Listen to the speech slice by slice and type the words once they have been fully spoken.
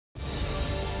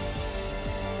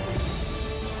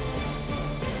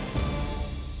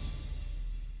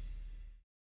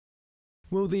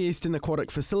Will the Eastern Aquatic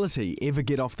Facility ever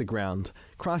get off the ground?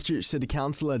 Christchurch City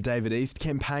Councillor David East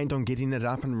campaigned on getting it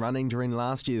up and running during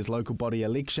last year's local body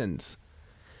elections.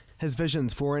 His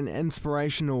visions for an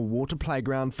inspirational water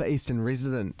playground for Eastern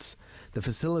residents. The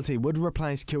facility would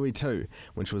replace QE2,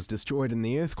 which was destroyed in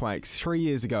the earthquakes 3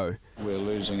 years ago. We're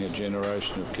losing a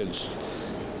generation of kids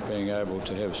being able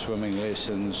to have swimming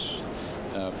lessons.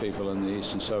 People in the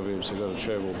eastern suburbs have got to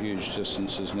travel huge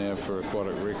distances now for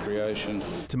aquatic recreation.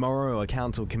 Tomorrow, a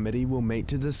council committee will meet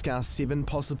to discuss 7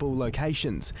 possible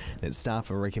locations that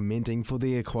staff are recommending for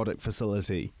the aquatic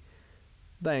facility.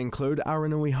 They include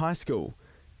Aranui High School,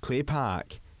 Clare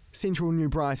Park, Central New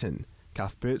Brighton,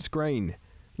 Cuthbert's Green,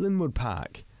 Linwood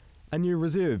Park, a new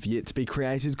reserve yet to be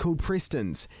created called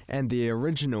Preston's, and the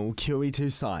original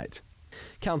QE2 site.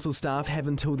 Council staff have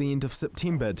until the end of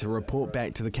September to report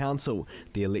back to the council.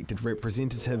 The elected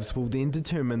representatives will then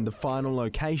determine the final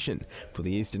location for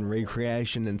the Eastern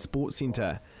Recreation and Sports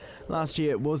Centre. Last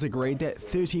year it was agreed that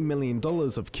 $30 million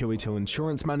of QE2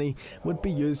 insurance money would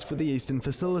be used for the Eastern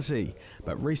facility,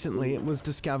 but recently it was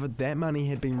discovered that money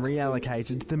had been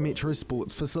reallocated to the Metro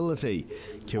Sports facility.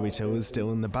 QE2 is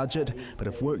still in the budget, but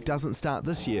if work doesn't start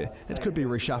this year, it could be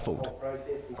reshuffled.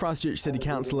 Christchurch City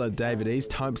Councillor David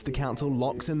East hopes the council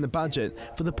locks in the budget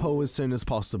for the pool as soon as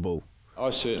possible. I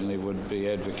certainly would be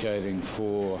advocating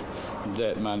for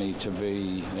that money to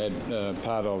be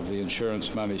part of the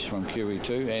insurance monies from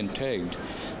QE2 and tagged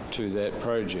to that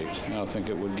project. I think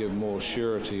it would give more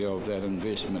surety of that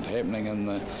investment happening in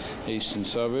the eastern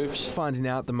suburbs. Finding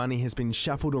out the money has been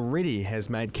shuffled already has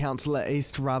made Councillor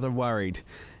East rather worried.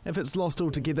 If it's lost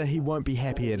altogether, he won't be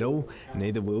happy at all,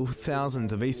 neither will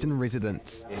thousands of eastern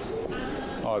residents.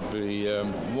 I'd be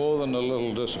more than a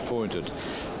little disappointed,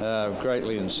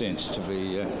 greatly incensed to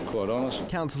be quite honest.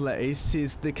 Councillor East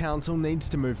says the council needs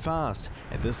to move fast.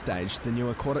 At this stage, the new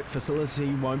aquatic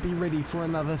facility won't be ready for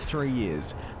another 3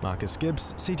 years. Marcus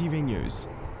Gibbs, CTV News.